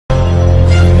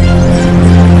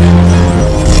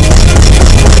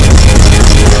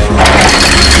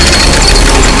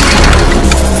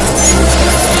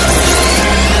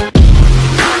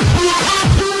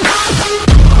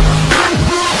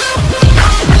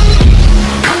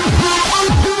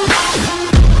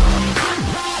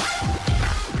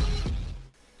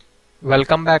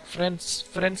Welcome back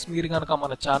friends మీరు గనుక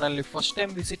మన ఛానల్ ని ఫస్ట్ టైం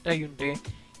విజిట్ అయ్యి ఉంటే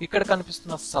ఇక్కడ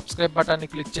కనిపిస్తున్న సబ్స్క్రైబ్ బటన్ ని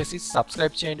క్లిక్ చేసి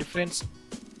సబ్స్క్రైబ్ చేయండి ఫ్రెండ్స్.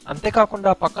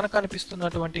 అంతేకాకుండా పక్కన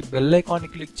కనిపిస్తున్నటువంటి బెల్ ఐకాన్ ని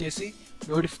క్లిక్ చేసి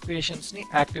నోటిఫికేషన్స్ ని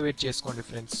యాక్టివేట్ చేసుకోండి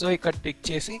ఫ్రెండ్స్. సో ఇక్కడ టిక్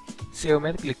చేసి సేవ్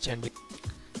మీద క్లిక్ చేయండి.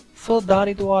 సో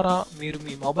దాని ద్వారా మీరు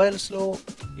మీ మొబైల్స్ లో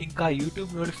ఇంకా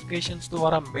యూట్యూబ్ నోటిఫికేషన్స్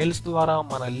ద్వారా మెయిల్స్ ద్వారా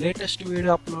మన లేటెస్ట్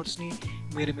వీడియో అప్లోడ్స్ ని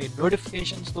మీరు మీ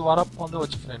నోటిఫికేషన్స్ ద్వారా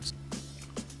పొందవచ్చు ఫ్రెండ్స్.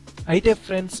 అయితే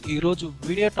ఫ్రెండ్స్ ఈరోజు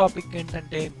వీడియో టాపిక్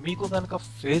ఏంటంటే, మీకు కనుక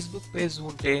ఫేస్బుక్ పేజ్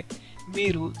ఉంటే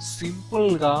మీరు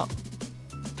సింపుల్గా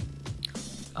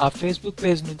ఆ ఫేస్బుక్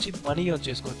పేజ్ నుంచి మనీ ఎర్న్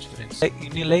చేసుకోవచ్చు ఫ్రెండ్స్.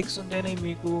 ఇన్ని లైక్స్ ఉంటేనే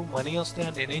మీకు మనీ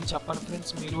వస్తాయని నేనేం చెప్పను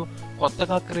ఫ్రెండ్స్. మీరు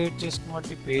కొత్తగా క్రియేట్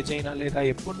చేసుకున్నటువంటి పేజ్ అయినా లేదా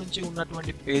ఎప్పటి నుంచి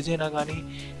ఉన్నటువంటి పేజ్ అయినా కానీ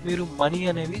మీరు మనీ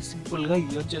అనేవి సింపుల్గా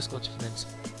ఎర్న్ చేసుకోవచ్చు ఫ్రెండ్స్.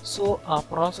 సో ఆ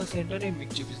ప్రాసెస్ ఏంటో నేను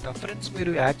మీకు చూపిస్తాను ఫ్రెండ్స్.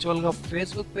 మీరు యాక్చువల్గా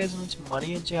ఫేస్బుక్ పేజ్ నుంచి మనీ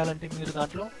ఏం చేయాలంటే మీరు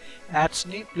దాంట్లో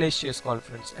యాడ్స్ని ప్లేస్ చేసుకోవాలి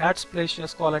ఫ్రెండ్స్. యాడ్స్ ప్లేస్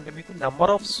చేసుకోవాలంటే మీకు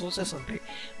నెంబర్ ఆఫ్ సోర్సెస్ ఉంటాయి.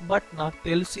 బట్ నాకు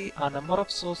తెలిసి ఆ నెంబర్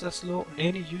ఆఫ్ సోర్సెస్లో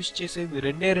నేను యూజ్ చేసేవి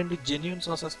రెండు జెన్యూన్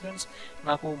సోర్సెస్ ఫ్రెండ్స్.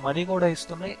 నాకు మనీ కూడా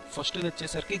ఇస్తున్నాయి. ఫస్ట్ ఇది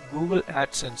వచ్చేసరికి గూగుల్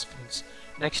adsense ఫ్రెండ్స్.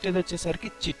 నెక్స్ట్ ఇది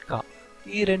వచ్చేసరికి చిtka.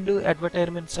 ఈ రెండు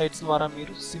అడ్వర్టైజ్మెంట్ సైట్స్ ద్వారా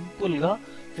మీరు సింపుల్గా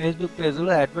ఫేస్బుక్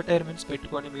పేజ్లో అడ్వర్టైజ్మెంట్స్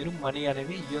పెట్టుకొని మీరు మనీ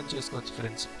అనేవి ఎర్న్ చేసుకోవచ్చు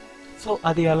ఫ్రెండ్స్. సో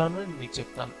అది ఎలానో నేను మీకు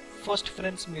చెప్తాను. ఫస్ట్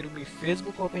ఫ్రెండ్స్ మీరు మీ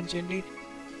ఫేస్బుక్ ఓపెన్ చేయండి.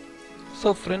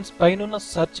 సో ఫ్రెండ్స్ పైన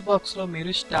సెర్చ్ బాక్స్లో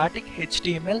మీరు స్టాటిక్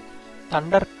HTML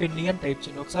థండర్ పెన్నీ అని టైప్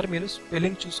చేయండి. ఒకసారి మీరు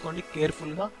స్పెల్లింగ్ చూసుకోండి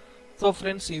కేర్ఫుల్గా. సో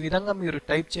ఫ్రెండ్స్ ఈ విధంగా మీరు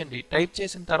టైప్ చేయండి. టైప్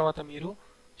చేసిన తర్వాత మీరు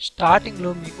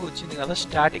స్టార్టింగ్లో మీకు వచ్చింది కదా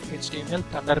స్టాటిక్ HTML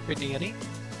థండర్ పెన్నీ అని.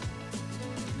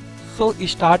 సో ఈ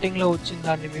స్టార్టింగ్లో వచ్చిన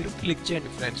దాన్ని మీరు క్లిక్ చేయండి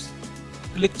ఫ్రెండ్స్.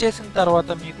 క్లిక్ చేసిన తర్వాత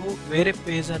మీకు వేరే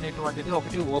పేజ్ అనేటువంటిది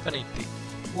ఒకటి ఓపెన్ అయింది.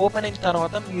 ఓపెన్ అయిన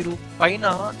తర్వాత మీరు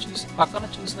పక్కన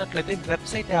చూసినట్లయితే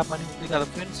వెబ్సైట్ యాప్ అని ఉంది కదా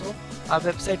ఫ్రెండ్స్. సో ఆ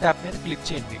వెబ్సైట్ యాప్ మీద క్లిక్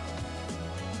చేయండి.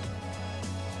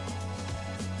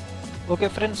 ఓకే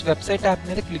ఫ్రెండ్స్, వెబ్సైట్ యాప్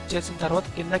మీద క్లిక్ చేసిన తర్వాత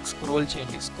కిందకి స్క్రోల్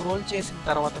చేయండి. స్క్రోల్ చేసిన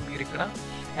తర్వాత మీరు ఇక్కడ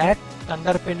add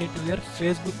thunder Penney to your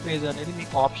Facebook page అనేది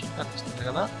మీకు ఆప్షన్ కనిపిస్తుంది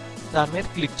కదా, దాని మీద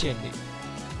క్లిక్ చేయండి.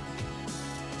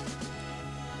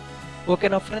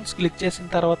 ఓకేనా ఫ్రెండ్స్, క్లిక్ చేసిన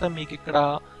తర్వాత మీకు ఇక్కడ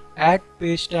యాడ్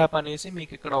పేజ్ ట్యాప్ అనేసి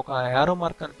మీకు ఇక్కడ ఒక యారో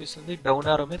మార్క్ కనిపిస్తుంది. డౌన్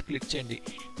యారో మీద క్లిక్ చేయండి.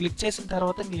 క్లిక్ చేసిన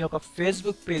తర్వాత మీ యొక్క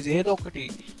ఫేస్బుక్ పేజ్ ఏదో ఒకటి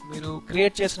మీరు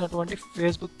క్రియేట్ చేసినటువంటి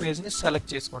ఫేస్బుక్ పేజ్ని సెలెక్ట్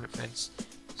చేసుకోండి ఫ్రెండ్స్.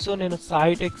 సో నేను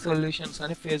saitechsolutionsss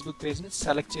అనే ఫేస్బుక్ పేజ్ని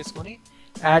సెలెక్ట్ చేసుకొని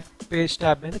యాడ్ పేజ్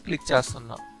ట్యాబ్ మీద క్లిక్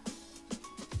చేస్తున్నా.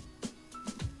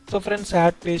 So friends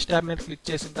add page tab మీద క్లిక్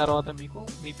చేసిన తర్వాత మీకు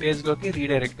మీ పేజ్లోకి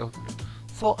రీడైరెక్ట్ అవుతుంది.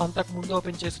 సో అంతకుముందు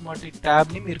ఓపెన్ చేసినటువంటి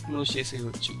ట్యాబ్ని మీరు క్లోజ్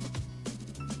చేసేయవచ్చు.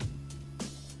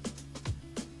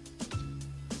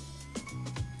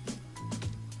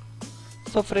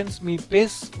 సో ఫ్రెండ్స్ మీ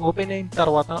పేజ్ ఓపెన్ అయిన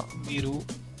తర్వాత మీరు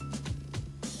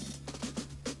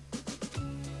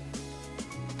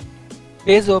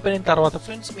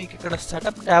ఫ్రెండ్స్ మీకు ఇక్కడ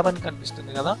సెటప్ ట్యాబ్ అని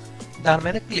కనిపిస్తుంది కదా, దాని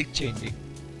మీద క్లిక్ చేయండి.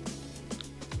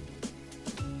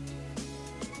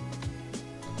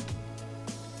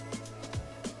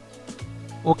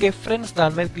 ఓకే ఫ్రెండ్స్,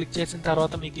 దాని మీద క్లిక్ చేసిన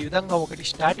తర్వాత మీకు ఈ విధంగా ఒకటి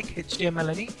స్టాటిక్ HTML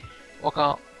అని ఒక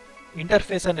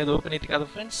ఇంటర్ఫేస్ అనేది ఓపెన్ అవుతుంది కదా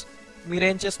ఫ్రెండ్స్.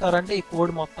 మీరేం చేస్తారంటే ఈ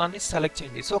కోడ్ మొత్తాన్ని సెలెక్ట్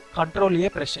చేయండి. సో కంట్రోల్ ఏ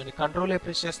ప్రెస్ చేయండి. కంట్రోల్ ఏ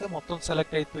ప్రెస్ చేస్తే మొత్తం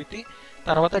సెలెక్ట్ అయిపోయి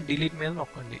తర్వాత డిలీట్ మీద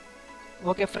నొక్కండి.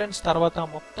 ఓకే ఫ్రెండ్స్, తర్వాత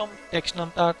మొత్తం టెక్స్ట్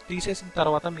అంతా తీసేసిన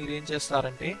తర్వాత మీరు ఏం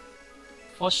చేస్తారంటే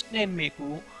ఫస్ట్ నేను మీకు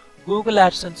గూగుల్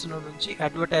AdSenseలో నుంచి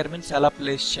అడ్వర్టైజ్మెంట్స్ ఎలా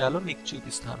ప్లేస్ చేయాలో మీకు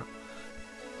చూపిస్తాను.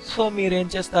 సో మీరేం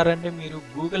చేస్తారంటే మీరు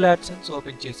గూగుల్ AdSense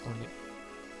ఓపెన్ చేసుకోండి.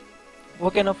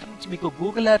 ఓకేనా ఫ్రెండ్స్, మీకు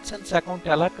గూగుల్ AdSense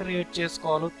అకౌంట్ ఎలా క్రియేట్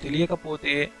చేసుకోవాలో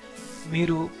తెలియకపోతే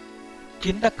మీరు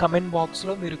కింద కమెంట్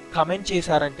బాక్స్లో మీరు కమెంట్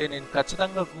చేశారంటే నేను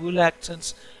ఖచ్చితంగా గూగుల్ AdSense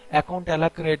అకౌంట్ ఎలా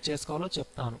క్రియేట్ చేసుకోవాలో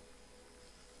చెప్తాను.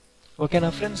 ఓకేనా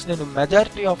ఫ్రెండ్స్, నేను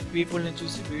మెజారిటీ ఆఫ్ పీపుల్ని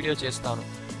చూసి వీడియో చేస్తాను.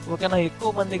 ఓకేనా, ఎక్కువ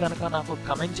మంది కనుక నాకు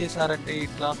కమెంట్ చేశారంటే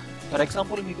ఇట్లా ఫర్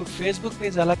ఎగ్జాంపుల్ మీకు ఫేస్బుక్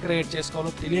పేజ్ ఎలా క్రియేట్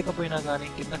చేసుకోవాలో తెలియకపోయినా కానీ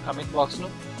కింద కమెంట్ బాక్స్లో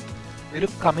మీరు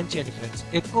కమెంట్ చేయండి ఫ్రెండ్స్.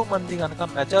 ఎక్కువ మంది కనుక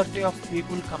మెజారిటీ ఆఫ్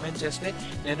పీపుల్ కమెంట్ చేస్తే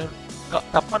నేను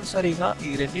తప్పనిసరిగా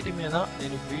ఈ రెండింటి మీద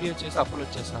నేను వీడియో చేసి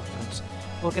అప్లోడ్ చేస్తాను ఫ్రెండ్స్.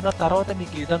 ఓకేనా, తర్వాత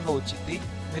మీకు ఈ విధంగా వచ్చింది.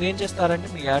 మీరు ఏం చేస్తారంటే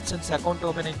మీ AdSense అకౌంట్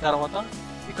ఓపెన్ అయిన తర్వాత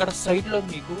ఇక్కడ సైడ్లో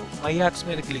మీకు మై యాడ్స్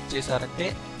మీద క్లిక్ చేశారంటే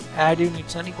యాడ్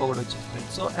యూనిట్స్ అని ఇంకొకటి వచ్చింది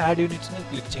ఫ్రెండ్స్. సో యాడ్ యూనిట్స్ మీద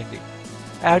క్లిక్ చేయండి.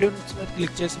 యాడ్ యూనిట్స్ మీద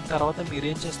క్లిక్ చేసిన తర్వాత మీరు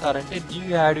ఏం చేస్తారంటే న్యూ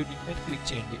యాడ్ యూనిట్ మీద క్లిక్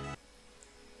చేయండి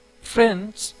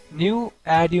ఫ్రెండ్స్. న్యూ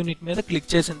యాడ్ యూనిట్ మీద క్లిక్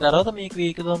చేసిన తర్వాత మీకు ఈ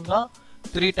విధంగా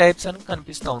 3 టైప్స్ అని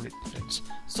కనిపిస్తూ ఉంది ఫ్రెండ్స్.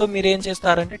 సో మీరు ఏం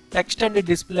చేస్తారంటే టెక్స్ట్ అండ్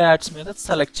డిస్ప్లే యాడ్స్ మీద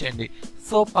సెలెక్ట్ చేయండి.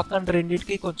 సో పక్కన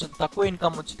రెండింటికి కొంచెం తక్కువ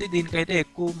ఇన్కమ్ వచ్చింది, దీనికైతే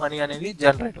ఎక్కువ మనీ అనేది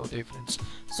జనరేట్ అవుతాయి ఫ్రెండ్స్.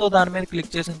 సో దాని మీద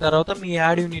క్లిక్ చేసిన తర్వాత మీ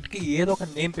యాడ్ యూనిట్కి ఏదో ఒక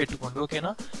నేమ్ పెట్టుకోండి,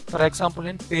 ఓకేనా. ఫర్ ఎగ్జాంపుల్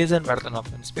నేను పేజ్ అని పెడుతున్నాను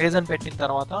ఫ్రెండ్స్. పేజ్ అని పెట్టిన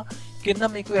తర్వాత కింద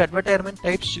మీకు అడ్వర్టైజ్మెంట్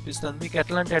టైప్స్ చూపిస్తుంది, మీకు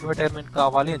ఎట్లాంటి అడ్వర్టైజ్మెంట్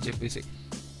కావాలి అని చెప్పేసి.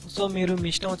 సో మీరు మీ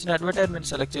ఇష్టం వచ్చిన అడ్వర్టైజ్మెంట్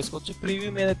సెలెక్ట్ చేసుకోవచ్చు. ప్రివ్యూ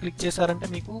మీద క్లిక్ చేశారంటే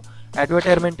మీకు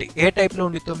అడ్వర్టైజ్మెంట్ ఏ టైప్లో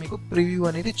ఉండితో మీకు ప్రివ్యూ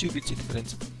అనేది చూపించింది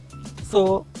ఫ్రెండ్స్. సో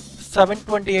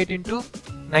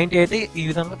 728x90 అయితే ఈ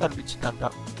విధంగా కనిపించింది అంట.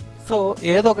 సో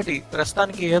ఏదో ఒకటి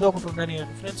ప్రస్తుతానికి ఏదో ఒకటి ఉండని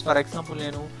ఫ్రెండ్స్. ఫర్ ఎగ్జాంపుల్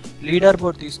నేను లీడర్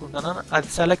బోర్డ్ తీసుకుంటాను, అది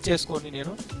సెలెక్ట్ చేసుకొని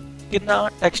నేను కింద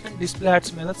టెక్స్ట్ అండ్ డిస్ప్లే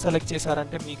యాడ్స్ మీద సెలెక్ట్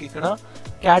చేశారంటే మీకు ఇక్కడ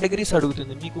కేటగిరీస్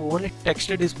అడుగుతుంది. మీకు ఓన్లీ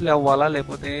టెక్స్ట్ డిస్ప్లే అవ్వాలా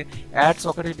లేకపోతే యాడ్స్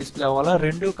ఒకటి డిస్ప్లే అవ్వాలా,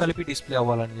 రెండు కలిపి డిస్ప్లే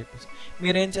అవ్వాలని చెప్పేసి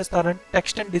మీరు ఏం చేస్తారంటే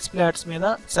టెక్స్ట్ అండ్ డిస్ప్లే యాడ్స్ మీద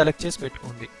సెలెక్ట్ చేసి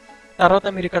పెట్టుకోండి. తర్వాత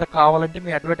మీరు ఇక్కడ కావాలంటే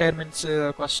మీ అడ్వర్టైజ్మెంట్స్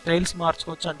స్టైల్స్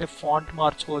మార్చుకోవచ్చు, అంటే ఫాంట్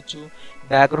మార్చుకోవచ్చు,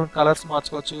 బ్యాక్గ్రౌండ్ కలర్స్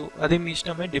మార్చుకోవచ్చు, అది మీ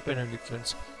ఇష్టమే డిపెండ్ అండి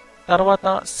ఫ్రెండ్స్. తర్వాత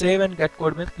సేవ్ అండ్ గెట్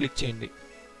కోడ్ మీద క్లిక్ చేయండి.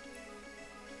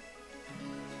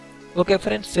 Okay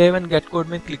friends, save and get code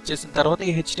మీద క్లిక్ చేసిన తర్వాత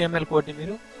ఈ HTML కోడ్ని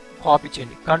మీరు కాపీ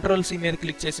చేయండి. Ctrl+C మీద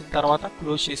క్లిక్ చేసిన తర్వాత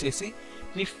క్లోజ్ చేసేసి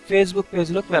మీ ఫేస్బుక్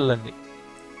పేజ్లోకి వెళ్ళండి.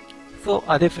 సో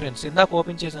అదే ఫ్రెండ్స్ ఇందాక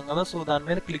ఓపెన్ చేసాం కదా, సో దాని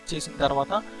మీద క్లిక్ చేసిన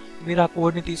తర్వాత మీరు ఆ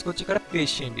కోడ్ని తీసుకొచ్చి ఇక్కడ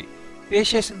పేస్ట్ చేయండి.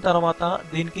 పేస్ట్ చేసిన తర్వాత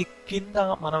దీనికి కింద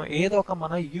మనం ఏదో ఒక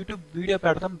మన యూట్యూబ్ వీడియో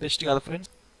పెడతాం బెస్ట్ కదా ఫ్రెండ్స్.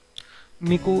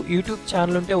 మీకు యూట్యూబ్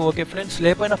ఛానల్ ఉంటే ఓకే ఫ్రెండ్స్,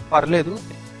 లేకపోయినా పర్లేదు.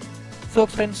 సో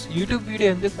ఫ్రెండ్స్ యూట్యూబ్ వీడియో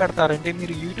ఎందుకు పెడతారంటే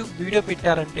మీరు యూట్యూబ్ వీడియో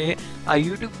పెట్టారంటే ఆ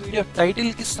యూట్యూబ్ వీడియో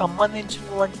టైటిల్కి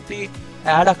సంబంధించినటువంటి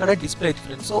యాడ్ అక్కడ డిస్ప్లే అవుతుంది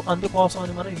ఫ్రెండ్స్. సో అందుకోసం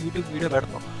అని మనం యూట్యూబ్ వీడియో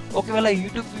పెడతాం. ఒకవేళ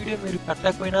యూట్యూబ్ వీడియో మీరు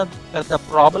పెట్టకపోయినా పెద్ద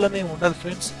ప్రాబ్లం ఏమి ఉండదు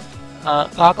ఫ్రెండ్స్.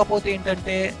 కాకపోతే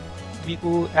ఏంటంటే మీకు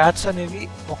యాడ్స్ అనేవి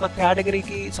ఒక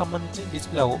కేటగిరీకి సంబంధించి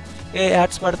డిస్ప్లే అవ్వవు, ఏ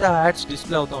యాడ్స్ పడితే ఆ యాడ్స్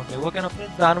డిస్ప్లే అవుతూ ఉంటాయి, ఓకేనా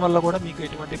ఫ్రెండ్స్. దానివల్ల కూడా మీకు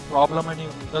ఎటువంటి ప్రాబ్లం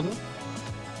అనేది ఉండదు.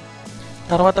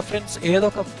 తర్వాత ఫ్రెండ్స్ ఏదో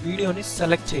ఒక వీడియోని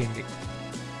సెలెక్ట్ చేయండి.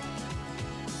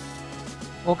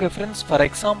 ఓకే ఫ్రెండ్స్, ఫర్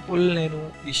ఎగ్జాంపుల్ నేను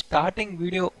ఈ స్టార్టింగ్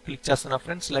వీడియో క్లిక్ చేస్తున్నా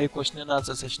friends, live question and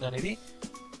answer session అనేది.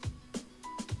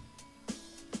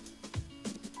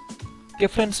 ఓకే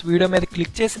ఫ్రెండ్స్, వీడియో మీద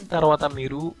క్లిక్ చేసిన తర్వాత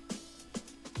మీరు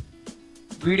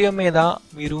వీడియో మీద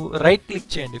మీరు రైట్ క్లిక్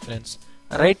చేయండి ఫ్రెండ్స్.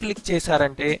 రైట్ క్లిక్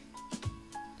చేశారంటే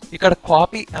ఇక్కడ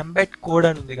కాపీ ఎంబెడ్ కోడ్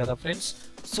అని ఉంది కదా ఫ్రెండ్స్,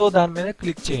 సో దాని మీద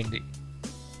క్లిక్ చేయండి.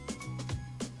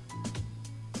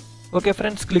 ఓకే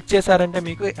ఫ్రెండ్స్, క్లిక్ చేశారంటే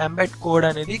మీకు ఎంబెడ్ కోడ్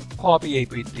అనేది కాపీ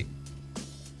అయిపోయింది.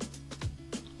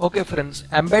 Okay friends,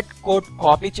 embed code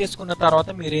copy చేసుకున్న తర్వాత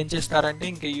మీరు ఏం చేస్తారంటే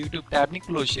ఇంకా యూట్యూబ్ ట్యాబ్ని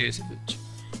క్లోజ్ చేసేయచ్చు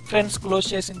ఫ్రెండ్స్. క్లోజ్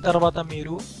చేసిన తర్వాత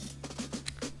మీరు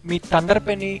మీ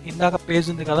థండర్బర్డ్ ఇందాక పేజ్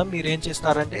ఉంది కదా, మీరు ఏం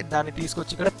చేస్తారంటే దాన్ని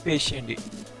తీసుకొచ్చి ఇక్కడ పేస్ట్ చేయండి.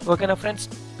 ఓకేనా ఫ్రెండ్స్,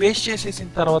 పేస్ట్ చేసేసిన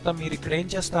తర్వాత మీరు ఇక్కడ ఏం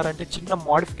చేస్తారంటే చిన్న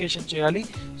మోడిఫికేషన్ చేయాలి.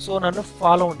 సో నన్ను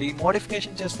ఫాలో అవ్వండి. ఈ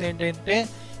మోడిఫికేషన్ చేస్తే ఏంటంటే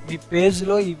మీ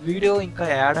పేజ్లో ఈ వీడియో ఇంకా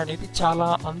యాడ్ అనేది చాలా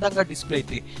అందంగా డిస్ప్లే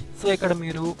అవుతుంది. సో ఇక్కడ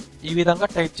మీరు ఈ విధంగా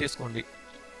టైప్ చేసుకోండి.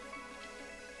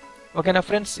 ఓకేనా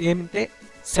ఫ్రెండ్స్, ఏమిటే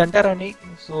సెంటర్ అని,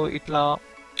 సో ఇట్లా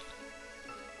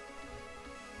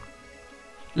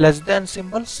 //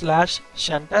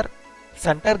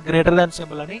 సెంటర్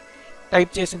 > అని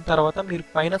టైప్ చేసిన తర్వాత మీరు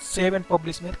పైన సేవ్ అండ్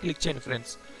పబ్లిష్ మీద క్లిక్ చేయండి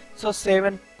friends. So save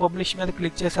and publish మీద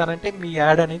క్లిక్ చేశారంటే మీ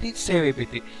యాడ్ అనేది సేవ్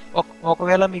అయిపోయింది.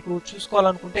 ఒకవేళ మీకు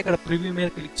చూసుకోవాలనుకుంటే ఇక్కడ ప్రివ్యూ మీద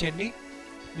క్లిక్ చేయండి,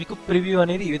 మీకు ప్రివ్యూ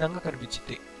అనేది ఈ విధంగా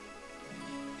కనిపించింది.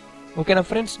 ఓకేనా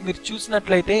ఫ్రెండ్స్, మీరు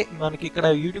చూసినట్లయితే మనకి ఇక్కడ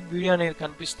యూట్యూబ్ వీడియో అనేది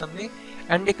కనిపిస్తుంది.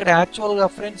 అండ్ ఇక్కడ యాక్చువల్గా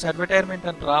ఫ్రెండ్స్ అడ్వర్టైజ్మెంట్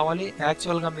అని రావాలి.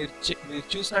 యాక్చువల్గా మీరు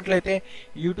చూసినట్లయితే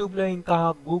యూట్యూబ్లో ఇంకా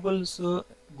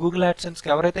గూగుల్ యాడ్సెన్స్కి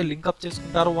ఎవరైతే లింక్అప్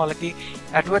చేసుకుంటారో వాళ్ళకి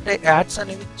యాడ్స్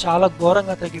అనేవి చాలా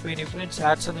ఘోరంగా తగ్గిపోయినాయి ఫ్రెండ్స్.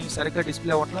 యాడ్స్ అనేవి సరిగ్గా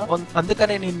డిస్ప్లే అవ్వట్లేదు.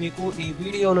 అందుకనే నేను మీకు ఈ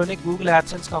వీడియోలోనే గూగుల్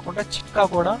యాడ్సెన్స్ కాకుండా చిట్కా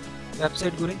కూడా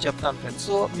వెబ్సైట్ గురించి చెప్తాను ఫ్రెండ్స్.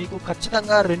 సో మీకు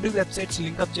ఖచ్చితంగా 2 వెబ్సైట్స్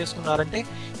లింక్అప్ చేసుకున్నారంటే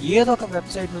ఏదో ఒక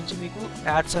వెబ్సైట్ నుంచి మీకు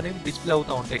యాడ్స్ అనేవి డిస్ప్లే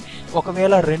అవుతూ ఉంటాయి.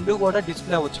 ఒకవేళ 2 కూడా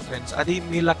డిస్ప్లే అవ్వచ్చు ఫ్రెండ్స్, అది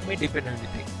మీ లక్ మీద డిపెండ్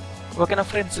అయింది. ఓకేనా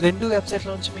ఫ్రెండ్స్, 2 వెబ్సైట్ల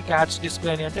నుంచి మీకు యాడ్స్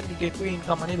డిస్ప్లే అని అంటే మీకు ఎక్కువ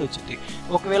ఇన్కమ్ అనేది వచ్చింది.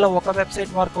 ఒకవేళ ఒక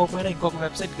వెబ్సైట్ వర్క్ అవ్వకపోయినా ఇంకొక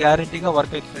వెబ్సైట్ గ్యారంటీగా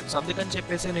వర్క్ అవుతుంది ఫ్రెండ్స్. అందుకని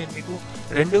చెప్పేసి నేను మీకు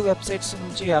 2 వెబ్సైట్స్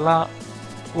నుంచి ఎలా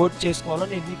కోడ్ చేసుకోవాలో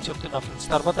నేను మీకు చెప్తున్నా ఫ్రెండ్స్.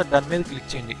 తర్వాత డన్ మీద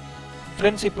క్లిక్ చేయండి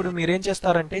ఫ్రెండ్స్. ఇప్పుడు మీరేం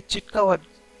చేస్తారంటే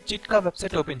చిట్కా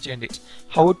వెబ్సైట్ ఓపెన్ చేయండి.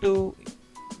 How to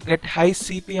get high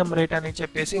CPM rate అని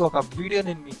చెప్పేసి ఒక వీడియో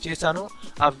నేను మీకు చేశాను.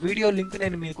 ఆ వీడియో లింక్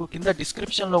నేను మీకు కింద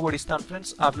డిస్క్రిప్షన్లో కూడా ఇస్తాను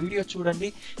ఫ్రెండ్స్. ఆ వీడియో చూడండి.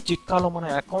 చిట్కాలో మన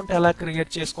అకౌంట్ ఎలా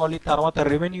క్రియేట్ చేసుకోవాలి, తర్వాత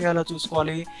రెవెన్యూ ఎలా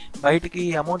చూసుకోవాలి, బయటికి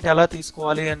అమౌంట్ ఎలా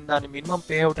తీసుకోవాలి అండ్ దాని మినిమం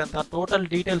పే అవుట్ ఎంత, టోటల్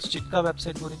డీటెయిల్స్ చిట్కా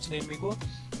వెబ్సైట్ గురించి నేను మీకు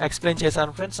ఎక్స్ప్లెయిన్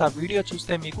చేశాను ఫ్రెండ్స్. ఆ వీడియో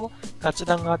చూస్తే మీకు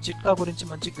ఖచ్చితంగా చిట్కా గురించి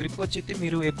మంచి గ్రిప్ వచ్చి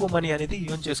మీరు ఎక్కువ మనీ అనేది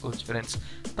యూన్ చేసుకోవచ్చు ఫ్రెండ్స్.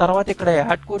 తర్వాత ఇక్కడ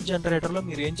యాడ్ కోడ్ జనరేటర్లో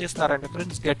మీరు ఏం చేస్తారంటే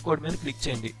ఫ్రెండ్స్ గెట్ కోడ్ మీద క్లిక్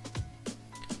చేయండి.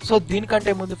 సో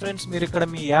దీనికంటే ముందు ఫ్రెండ్స్ మీరు ఇక్కడ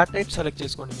మీ యాడ్ టైప్ సెలెక్ట్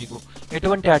చేసుకోండి. మీకు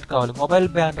ఎటువంటి యాడ్ కావాలి, మొబైల్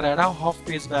బ్యానర్ యాడా, half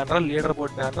page banner, leader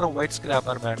board banner, white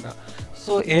scraper banner.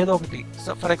 So ఏదో ఒకటి.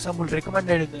 సో ఫర్ ఎగ్జాంపుల్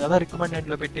రికమెండెడ్ ఉంది కదా,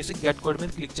 రికమెండెడ్లో పెట్టేసి గెట్ కోడ్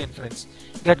మీద క్లిక్ చేయండి ఫ్రెండ్స్.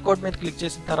 గెట్ కోడ్ మీద క్లిక్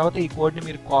చేసిన తర్వాత ఈ కోడ్ని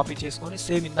మీరు కాపీ చేసుకొని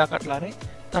సేమ్ ఇందాక అట్లానే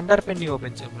థండర్ పెన్ని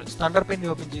ఓపెన్ చేయండి ఫ్రెండ్స్. థండర్ పెన్ని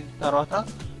ఓపెన్ చేసిన తర్వాత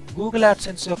గూగుల్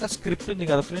యాడ్సెన్స్ యొక్క స్క్రిప్ట్ ఉంది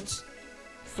కదా ఫ్రెండ్స్,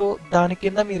 సో దాని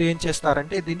కింద మీరు ఏం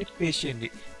చేస్తారంటే దీన్ని పేస్ట్ చేయండి.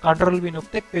 కంట్రోల్ వి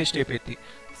నొక్కితే పేస్ట్ అయిపోయింది.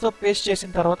 సో పేస్ట్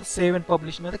చేసిన తర్వాత సేవ్ అండ్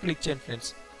పబ్లిష్ మీద క్లిక్ చేయండి ఫ్రెండ్స్.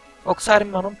 ఒకసారి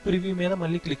మనం ప్రివ్యూ మీద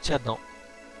మళ్ళీ క్లిక్ చేద్దాం.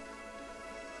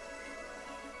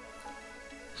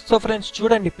 సో ఫ్రెండ్స్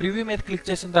చూడండి, ప్రివ్యూ మీద క్లిక్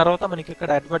చేసిన తర్వాత మనకి ఇక్కడ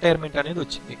అడ్వర్టైజ్మెంట్ అనేది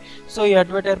వచ్చింది. సో ఈ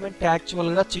అడ్వర్టైజ్మెంట్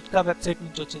యాక్చువల్గా చిట్కా వెబ్సైట్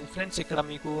నుంచి వచ్చింది ఫ్రెండ్స్. ఇక్కడ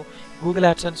మీకు గూగుల్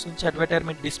యాడ్సెన్స్ నుంచి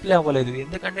అడ్వర్టైజ్మెంట్ డిస్ప్లే అవ్వలేదు,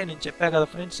 ఎందుకంటే నేను చెప్పా కదా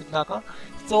ఫ్రెండ్స్ ఇందాక.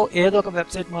 సో ఏదో ఒక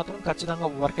వెబ్సైట్ మాత్రం ఖచ్చితంగా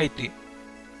వర్క్ అవుతుంది.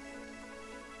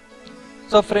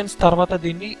 సో ఫ్రెండ్స్ తర్వాత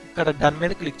దీన్ని ఇక్కడ డన్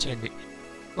మీద క్లిక్ చేయండి.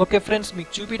 ఓకే ఫ్రెండ్స్,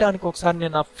 మీకు చూపించడానికి ఒకసారి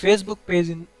నేను నా ఫేస్బుక్ పేజ్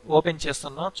ఓపెన్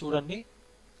చేస్తున్నా చూడండి.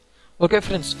 Okay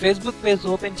friends, Facebook page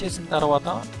open చేసిన తర్వాత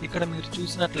ఇక్కడ మీరు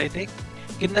చూసినట్లయితే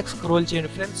కిందకి స్క్రోల్ చేయండి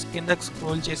ఫ్రెండ్స్. కిందకి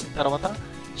స్క్రోల్ చేసిన తర్వాత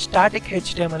స్టాటిక్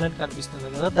HTML అని కనిపిస్తుంది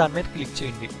కదా, దాని మీద క్లిక్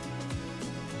చేయండి.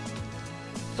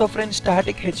 సో ఫ్రెండ్స్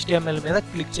స్టాటిక్ HTML మీద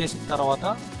క్లిక్ చేసిన తర్వాత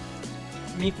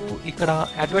మీకు ఇక్కడ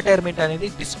అడ్వర్టైజ్మెంట్ అనేది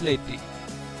డిస్ప్లే అవుతుంది.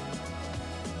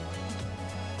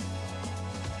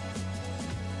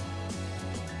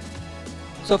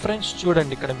 సో ఫ్రెండ్స్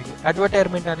చూడండి, ఇక్కడ మీకు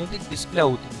అడ్వర్టైజ్మెంట్ అనేది డిస్ప్లే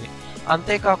అవుతుంది.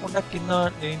 అంతేకాకుండా కింద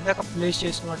నేను ఇందాక ప్లేస్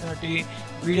చేసినటువంటి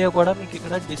వీడియో కూడా మీకు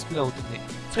ఇక్కడ డిస్ప్లే అవుతుంది.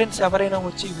 ఫ్రెండ్స్ ఎవరైనా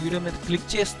వచ్చి వీడియో మీద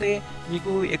క్లిక్ చేస్తే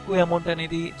మీకు ఎక్కువ అమౌంట్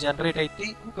అనేది జనరేట్ అవుతుంది.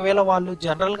 ఒకవేళ వాళ్ళు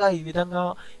జనరల్గా ఈ విధంగా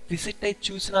విజిట్ అయి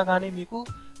చూసినా కానీ మీకు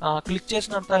క్లిక్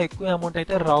చేసినంత ఎక్కువ అమౌంట్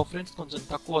అయితే రావు ఫ్రెండ్స్, కొంచెం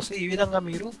తక్కువ వస్తాయి. ఈ విధంగా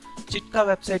మీరు చిట్కా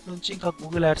వెబ్సైట్ నుంచి ఇంకా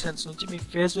గూగుల్ యాడ్సెన్స్ నుంచి మీ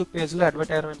ఫేస్బుక్ పేజ్లో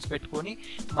అడ్వర్టైజ్మెంట్స్ పెట్టుకొని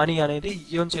మనీ అనేది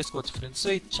ఎర్న్ చేసుకోవచ్చు ఫ్రెండ్స్.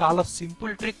 సో ఇది చాలా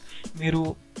సింపుల్ ట్రిక్, మీరు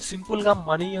సింపుల్గా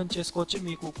మనీ ఎర్న్ చేసుకోవచ్చు.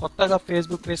 మీకు కొత్తగా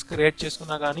ఫేస్బుక్ పేజ్ క్రియేట్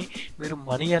చేసుకున్నా కానీ మీరు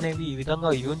మనీ అనేవి ఈ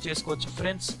విధంగా ఎర్న్ చేసుకోవచ్చు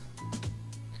ఫ్రెండ్స్.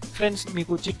 ఫ్రెండ్స్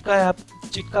మీకు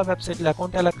చిట్కా వెబ్సైట్లో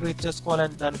అకౌంట్ ఎలా క్రియేట్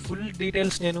చేసుకోవాలని దాని ఫుల్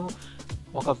డీటెయిల్స్ నేను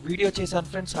ఒక వీడియో చేశాను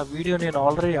ఫ్రెండ్స్. ఆ వీడియో నేను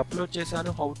ఆల్రెడీ అప్లోడ్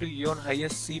చేశాను, how to earn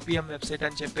highest CPM website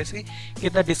అని చెప్పేసి.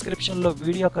 కింద డిస్క్రిప్షన్లో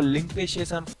వీడియో ఒక లింక్ పేస్ట్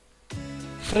చేశాను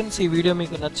ఫ్రెండ్స్. ఈ వీడియో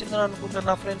మీకు నచ్చిందని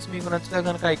అనుకుంటున్నా ఫ్రెండ్స్. మీకు నచ్చితే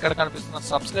కనుక ఇక్కడ కనిపిస్తున్న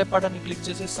సబ్స్క్రైబ్ బటన్ని క్లిక్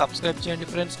చేసి సబ్స్క్రైబ్ చేయండి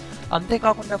ఫ్రెండ్స్.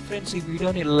 అంతేకాకుండా ఫ్రెండ్స్ ఈ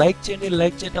వీడియోని లైక్ చేయండి.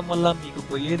 లైక్ చేయడం వల్ల మీకు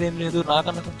పోయేదేం లేదు,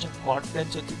 నాకన్నా కొంచెం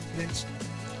కాన్ఫిడెన్స్ వచ్చింది ఫ్రెండ్స్.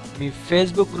 మీ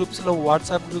ఫేస్బుక్ గ్రూప్స్లో,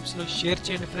 వాట్సాప్ గ్రూప్స్లో షేర్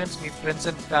చేయండి friends, me friends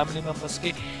and family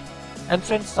మెంబర్స్కి. అండ్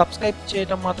ఫ్రెండ్స్ సబ్స్క్రైబ్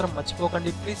చేయడం మాత్రం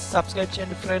మర్చిపోకండి ప్లీజ్. సబ్స్క్రైబ్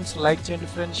చేయండి ఫ్రెండ్స్, లైక్ చేయండి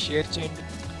ఫ్రెండ్స్, షేర్ చేయండి.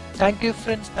 Thank you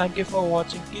friends, thank you for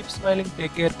watching. Keep smiling,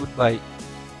 take care, good bye.